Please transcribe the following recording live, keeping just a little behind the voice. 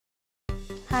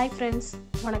Hi friends,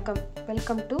 வணக்கம்.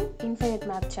 Welcome to Infinite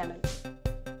Math Channel.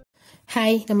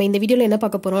 Hi, நம்ம இந்த வீடியோல என்ன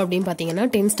பார்க்க போறோம் அப்படினு பாத்தீங்கன்னா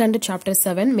 10th standard chapter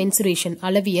 7 Mensuration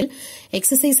அளவியல்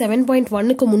exercise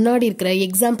 7.1 க்கு முன்னாடி இருக்கிற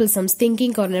example sums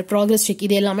thinking corner progress check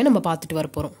இது எல்லாமே நம்ம பார்த்துட்டு வர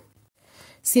போறோம்.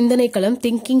 சிந்தனை களம்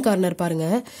thinking corner பாருங்க.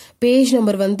 பேஜ்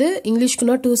நம்பர் வந்து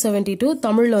இங்கிலீஷ்க்குனா 272,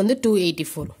 தமிழ்ல வந்து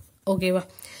 284. ஓகேவா?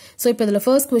 சோ இப்போ இதுல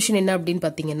ஃபர்ஸ்ட் क्वेश्चन என்ன அப்படினு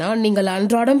பாத்தீங்கன்னா நீங்கள்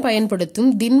அன்றாடம் பயன்படுத்தும்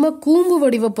திண்ம கூம்பு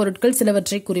வடிவ பொருட்கள்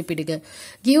சிலவற்றை குறிப்பிடுக.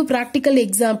 Give practical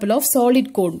example of solid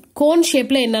cone. Cone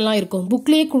ஷேப்ல என்னெல்லாம் இருக்கும்?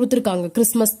 புக்லயே கொடுத்திருக்காங்க.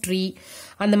 கிறிஸ்மஸ் ட்ரீ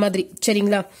அந்த மாதிரி.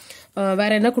 சரிங்களா?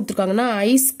 வேற என்ன கொடுத்திருக்காங்கன்னா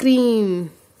ஐஸ்கிரீம்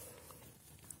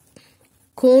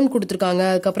கோன் கொடுத்திருக்காங்க.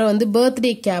 அதுக்கு அப்புறம் வந்து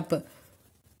பர்த்டே கேப்.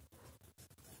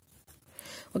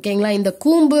 ஓகேங்களா? இந்த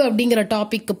கூம்பு அப்படிங்கிற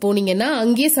டாபிக் போனீங்கன்னா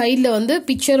அங்கேயே சைட்ல வந்து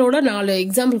பிக்சரோட 4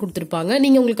 எக்ஸாம்பிள் கொடுத்திருப்பாங்க.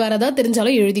 நீங்க உங்களுக்கு வேற ஏதாவது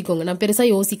தெரிஞ்சாலும் எழுதிக்கோங்க. நான் பெருசா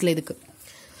யோசிக்கல இதுக்கு.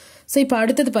 சோ இப்ப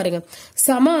அடுத்தது பாருங்க.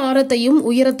 சம ஆரத்தையும்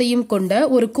உயரத்தையும் கொண்ட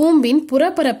ஒரு கூம்பின்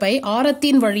புறப்பரப்பை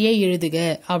ஆரத்தின் வழியே எழுதுக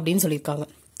அப்படின்னு சொல்லியிருக்காங்க.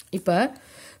 இப்ப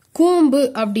கூம்பு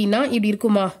அப்படின்னா இப்படி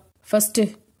இருக்குமா? ஃபர்ஸ்ட்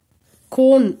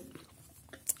கோன்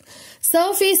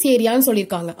சர்ஃபேஸ் ஏரியான்னு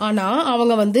சொல்லிருக்காங்க. ஆனா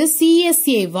அவங்க வந்து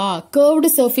CSA வா, கர்வ்டு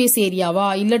சர்ஃபேஸ் ஏரியாவா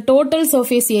இல்ல டோட்டல்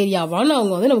சர்ஃபேஸ் ஏரியாவான்னு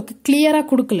அவங்க வந்து நமக்கு கிளியரா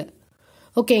கொடுக்கல.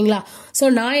 ஓகேங்களா? சோ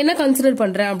நான் என்ன கன்சிடர்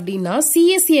பண்றேன் அப்படின்னா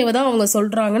CSA தான் அவங்க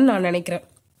சொல்றாங்கன்னு நான் நினைக்கிறேன்.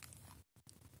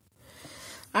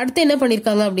 அடுத்து என்ன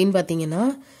பண்ணிருக்காங்க அப்படின்னு பாத்தீங்கன்னா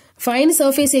find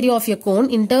surface area of a cone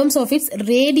in terms of its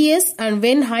radius and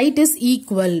when height is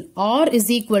equal or is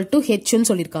equal to h ன்னு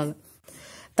சொல்லிருக்காங்க.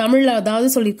 தமிழ்ல அதாவது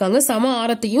சொல்லிருக்காங்க சம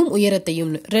ஆரத்தையும் உயரத்தையும்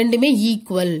ரெண்டுமே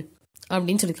ஈக்குவல்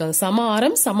அப்படின்னு சொல்லிருக்காங்க. சம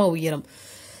ஆரம் சம உயரம்.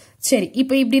 சரி,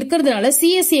 இப்ப இப்படி இருக்கிறதுனால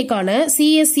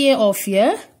CSA ஆஃப் எ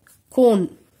கோன்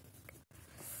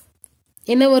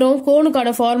என்ன வரும்?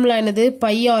 கோனுக்கான ஃபார்முலா என்னது?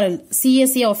 πr.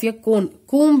 CSA of a cone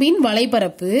கூம்பின்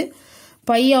வலைப்பரப்பு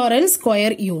πr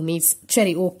ஸ்கொயர் யூனிட்ஸ்.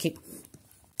 சரி, ஓகே.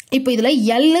 இப்ப இதுல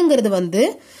Lங்கிறது வந்து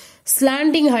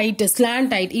ஸ்லாண்டிங் ஹைட்,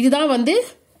 ஸ்லாண்ட் ஹைட். இதுதான் வந்து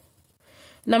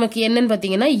நமக்கு என்னன்னு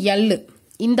பாத்தீங்கன்னா L.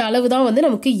 இந்த அளவு தான் வந்து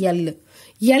நமக்கு L.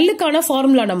 Lக்கான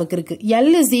ஃபார்முலா நமக்கு இருக்கு. L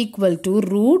is equal to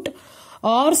root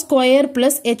r square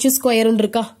plus h square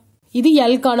இருக்கா? இது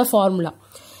Lக்கான ஃபார்முலா.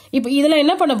 இப்ப இதுல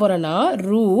என்ன பண்ண போறேன்னா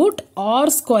root r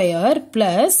square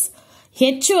plus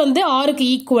h வந்து rக்கு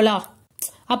ஈக்குவலா?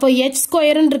 அப்ப h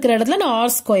square இருக்கிற இடத்துல நான்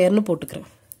r squareன்னு போட்டுக்கிறேன்.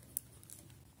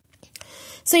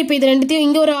 சோ இப்போ இது ரெண்டுத்தையும்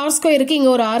இங்க ஒரு r ஸ்கொயர் இருக்கு, இங்க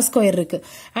ஒரு r ஸ்கொயர் இருக்கு.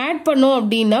 ஆட் பண்ணோம்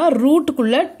அப்படின்னா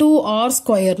ரூட்டுக்குள்ள 2r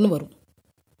ஸ்கொயர்னு வரும்.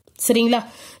 சரிங்களா?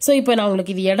 சோ இப்போ நான்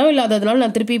உங்களுக்கு இது இடம் இல்லாததுனால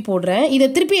நான் திருப்பி போடுறேன். இதை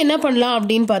திருப்பி என்ன பண்ணலாம்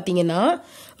அப்படின்னு பாத்தீங்கன்னா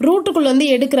ரூட்டுக்குள்ள வந்து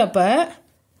எடுக்கிறப்ப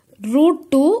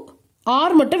 √2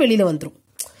 r மட்டும் வெளியில வந்துடும்.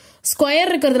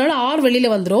 ஸ்கொயர் இருக்கிறதுனால r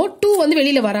வெளியில வந்துடும், 2 வந்து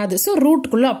வெளியில வராது. சோ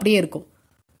ரூட்டுக்குள்ள அப்படியே இருக்கும்.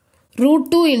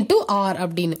 √2 into r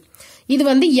அப்படின்னு. இது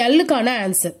வந்து Lக்கான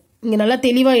ஆன்சர். இங்க நல்லா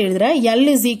தெளிவா எழுதுறேன். L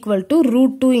is equal to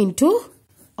 √2 into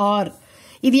r.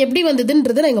 இது எப்படி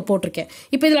வந்ததுன்றது நான் இங்க போட்டிருக்கேன்.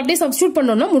 இப்போ இதுல அப்படியே சப்ஸ்டிட்யூட்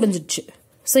பண்ணோம்னா முடிஞ்சிடுச்சு.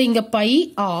 சோ இங்க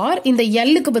πr, இந்த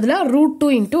Lக்கு பதிலா √2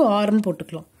 into r ன்னு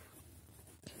போட்டுக்கலாம்.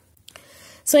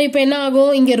 சோ இப்போ என்ன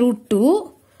ஆகும்? இங்க √2,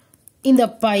 இந்த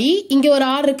π, இங்க ஒரு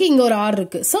r இருக்கு, இங்க ஒரு r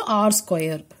இருக்கு. So r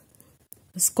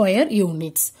square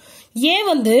units. ஏன்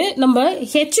வந்து நம்ம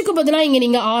ஹெச்சுக்கு பதிலா இங்க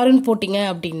நீங்க ஆர்ன்னு போட்டீங்க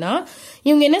அப்படின்னா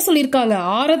இவங்க என்ன சொல்லிருக்காங்க?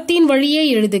 ஆரத்தின் வழியே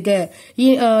எழுதுக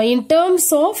இன் டர்ம்ஸ்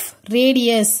ஆஃப்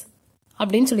ரேடியஸ்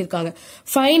அப்படின்னு சொல்லிருக்காங்க.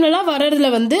 ஃபைனலா வர்றதுல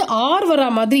வந்து ஆர் வர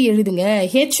மாதிரி எழுதுங்க,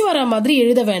 ஹெச் வர மாதிரி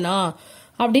எழுத வேணாம்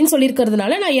அப்படின்னு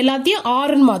சொல்லிருக்கிறதுனால நான் எல்லாத்தையும்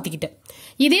ஆர்ன்னு மாத்திக்கிட்டேன்.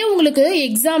 இதே உங்களுக்கு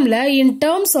எக்ஸாம்ல இன்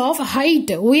டர்ம்ஸ் ஆஃப்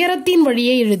ஹைட் உயரத்தின்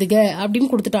வழியே எழுதுக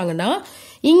அப்படின்னு கொடுத்துட்டாங்கன்னா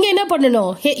இங்க என்ன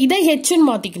பண்ணணும்? இதை ஹெச்ன்னு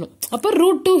மாத்திக்கணும். அப்ப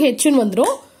 √2 ஹெச்ன்னு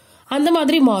வந்துடும். அந்த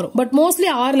மாதிரி மாறும். பட் மோஸ்ட்லி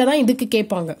ஆர்ல தான் இதுக்கு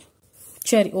கேட்பாங்க.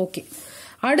 சரி, ஓகே.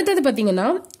 அடுத்தது பாத்தீங்கன்னா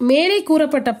மேலே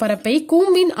கூறப்பட்ட பரப்பை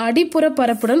கூம்பின் அடிப்புற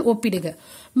பரப்புடன் ஒப்பிடுக.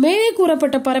 மேலே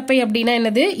கூறப்பட்ட பரப்பை அப்படின்னா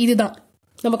என்னது? இதுதான்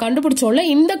நம்ம கண்டுபிடிச்சோம்ல.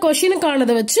 இந்த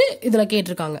கொஸ்டினுக்கானதை வச்சு இதுல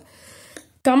கேட்டிருக்காங்க.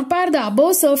 Compare the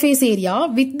above surface area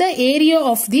with the area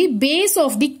of the base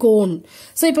of the cone.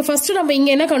 So இப்ப ஃபர்ஸ்ட் நம்ம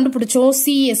இங்க என்ன கண்டுபிடிச்சோம்?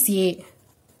 CSA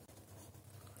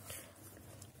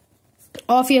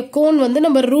of a cone வந்து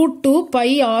நம்ம √2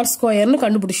 πr ஸ்கொயர்னு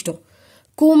கண்டுபிடிச்சிட்டோம்.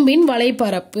 கூம்பின்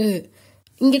வலைப்பரப்பு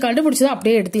இங்க கண்டுபிடிச்சதை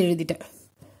அப்படியே எடுத்து எழுதிட்டேன்.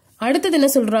 அடுத்தது என்ன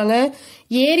சொல்றாங்க?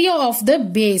 Area of the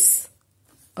base.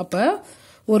 அப்ப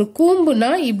ஒரு கூம்புனா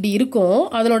இப்படி இருக்கும்,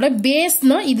 அதனோட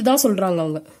பேஸ்னா இதுதான் சொல்றாங்க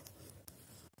அவங்க.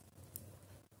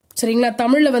 சரிங்களா?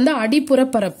 தமிழ்ல வந்து அடிப்புற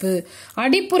பரப்பு.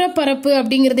 அடிப்புற பரப்பு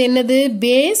அப்படிங்கிறது என்னது?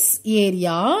 பேஸ்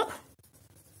ஏரியா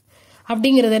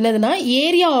அப்படிங்கிறது என்னதுன்னா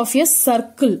ஏரியா ஆஃப் எ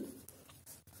சர்க்கிள்.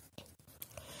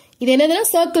 இது என்னதுன்னா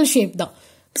சர்க்கிள் ஷேப் தான்.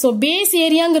 சோ பேஸ்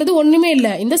ஏரியாங்கிறது ஒண்ணுமே இல்ல,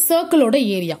 இந்த சர்க்கிளோட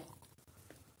area.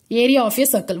 Area of a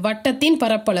circle வட்டத்தின்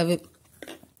பரப்பளவு.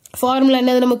 ஃபார்முலா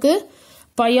என்னது நமக்கு?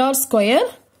 pi r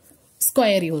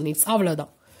square units.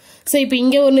 அவ்வளவுதான். ஸோ இப்போ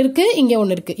இங்க ஒன்று இருக்கு, இங்க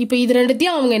ஒன்று இருக்கு. இப்போ இது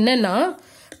ரெண்டுத்தையும் அவங்க என்னன்னா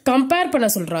கம்பேர் பண்ண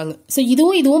சொல்றாங்க. ஸோ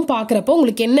இதுவும் பாக்குறப்போ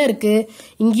உங்களுக்கு என்ன இருக்கு,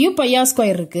 இங்கேயும் pi r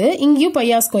ஸ்கொயர் இருக்கு, இங்கேயும் pi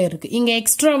r ஸ்கொயர் இருக்கு, இங்க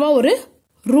எக்ஸ்ட்ராவா ஒரு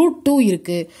 √2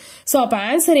 இருக்கு. ஸோ அப்ப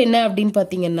ஆன்சர் என்ன அப்படின்னு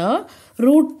பாத்தீங்கன்னா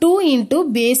 √2 into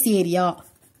base area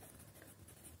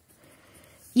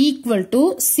equal to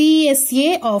CSA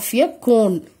of a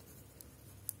cone.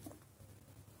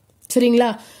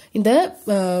 சரிங்களா? இந்த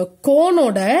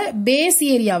கோனோட பேஸ்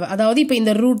ஏரியாவை, அதாவது இப்ப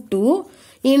இந்த √2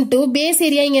 இன்டூ பேஸ்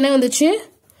ஏரியா இங்க என்ன வந்துச்சு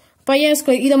pi r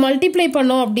ஸ்கொயர். இதை மல்டிப்ளை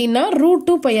பண்ணோம் அப்படின்னா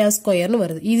 √2 pi r ஸ்கொயர்னு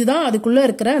வருது. இதுதான் அதுக்குள்ள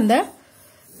இருக்கிற அந்த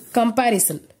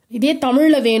கம்பாரிசன். இதே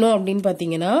தமிழ்ல வேணும் அப்படின்னு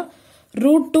பாத்தீங்கன்னா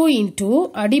 √2 இன்டூ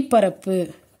அடிப்பரப்பு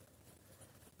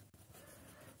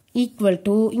ஈக்குவல்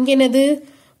டு இங்க என்னது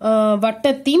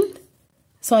வட்டத்தின்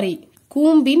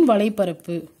கூம்பின்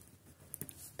வலைப்பரப்பு.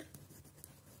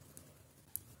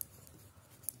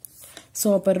 So,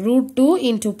 அப்ப √2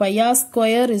 into pi r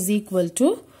square is equal to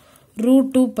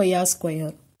 √2 pi r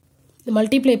square.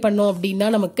 Multiply பண்ணோம் அப்படின்னா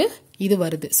நமக்கு இது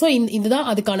வருது. ஸோ இதுதான்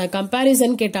அதுக்கான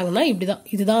கம்பேரிசன் கேட்டாங்கன்னா இப்படிதான்,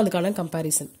 இதுதான் அதுக்கான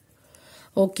கம்பேரிசன்.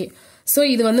 ஓகே, ஸோ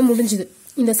இது வந்து முடிஞ்சுது.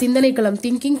 இந்த சிந்தனைக்களம்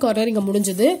திங்கிங் கார்னர் இங்க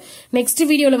முடிஞ்சது. நெக்ஸ்ட்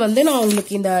வீடியோல வந்து நான்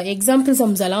உங்களுக்கு இந்த எக்ஸாம்பிள்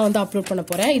சம்ஸ் எல்லாம் வந்து அப்லோட் பண்ண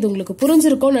போறேன். இது உங்களுக்கு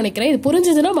புரிஞ்சிருக்கும்னு நினைக்கிறேன். இது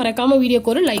புரிஞ்சதுன்னா மறக்காம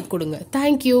வீடியோக்கு ஒரு லைக் கொடுங்க.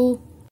 தேங்க்யூ.